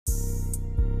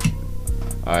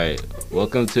All right,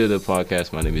 welcome to the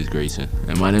podcast. My name is Grayson.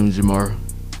 And my name is Jamar.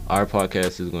 Our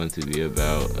podcast is going to be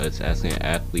about us asking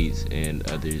athletes and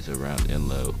others around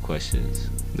Enloe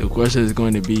questions. The question is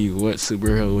going to be, what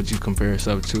superhero would you compare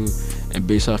yourself to, and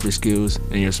based off your skills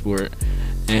in your sport.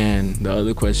 And the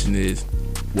other question is,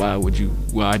 why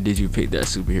did you pick that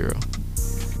superhero?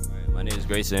 All right, my name is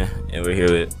Grayson, and we're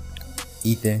here with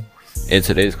Ethan. And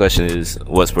today's question is,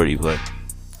 what sport do you play?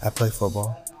 I play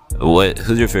football.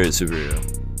 Who's your favorite superhero?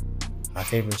 My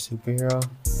favorite superhero?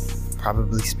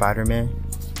 Probably Spider-Man.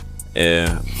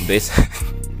 Yeah, based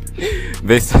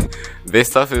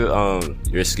off of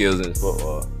your skills in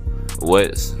football,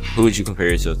 who would you compare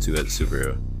yourself to as a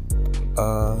superhero?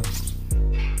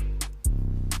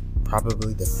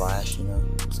 Probably the Flash,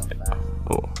 something like that.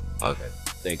 Oh, okay.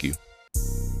 Thank you.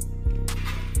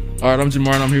 All right, I'm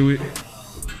Jamar, and I'm here with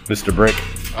Mr. Brick.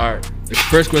 All right, the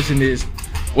first question is,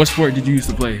 what sport did you used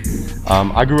to play?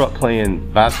 I grew up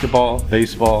playing basketball,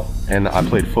 baseball, and I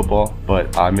played football,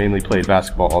 but I mainly played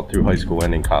basketball all through high school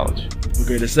and in college.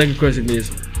 Okay, the second question is,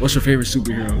 what's your favorite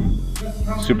superhero?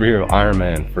 Superhero Iron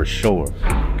Man, for sure.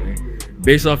 Okay.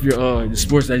 Based off your the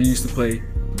sports that you used to play,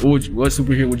 what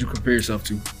superhero would you compare yourself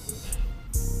to?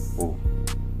 Ooh.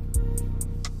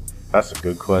 That's a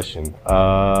good question.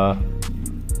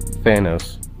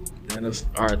 Thanos.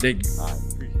 All right, thank you.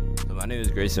 So my name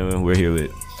is Grayson, and we're here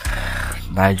with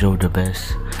Nigel the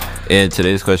best. And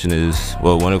today's question is,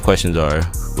 one of the questions are,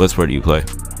 what sport do you play?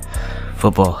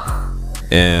 Football.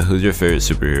 And who's your favorite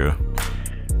superhero?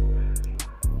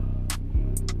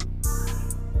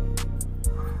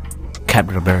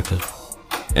 Captain America.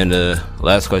 And the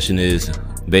last question is,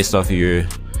 based off of your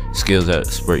skills at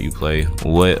sport you play,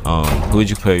 who would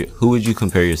you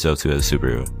compare yourself to as a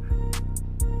superhero?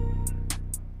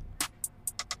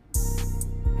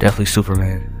 Definitely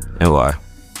Superman. And why?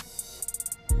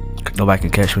 Nobody can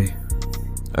catch me.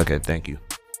 Okay, thank you.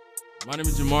 My name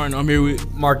is Jamar, and I'm here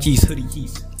with Marquise Hoodie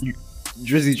Keys.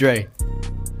 Drizzy Dre.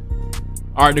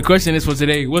 All right, the question is for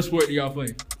today, what sport do y'all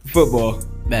play? Football.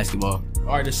 Basketball.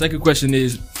 All right, the second question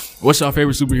is, what's your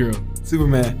favorite superhero?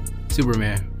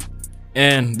 Superman.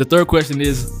 And the third question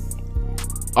is,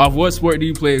 of what sport do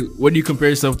you play? What do you compare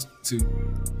yourself to?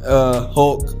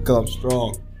 Hulk, cause I'm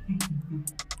strong.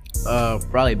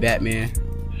 Probably Batman.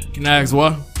 Can I ask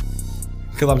why?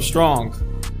 Cause I'm strong.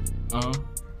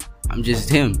 I'm just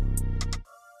him.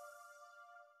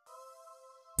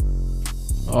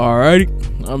 Alrighty,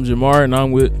 I'm Jamar, and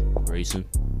I'm with Grayson.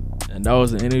 And that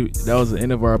was the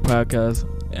end of our podcast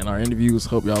and our interviews.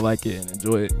 Hope y'all like it and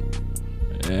enjoy it.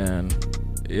 And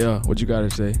yeah, what you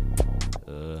gotta say?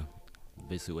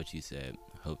 Basically what you said.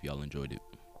 Hope y'all enjoyed it.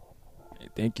 Hey,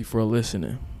 thank you for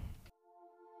listening.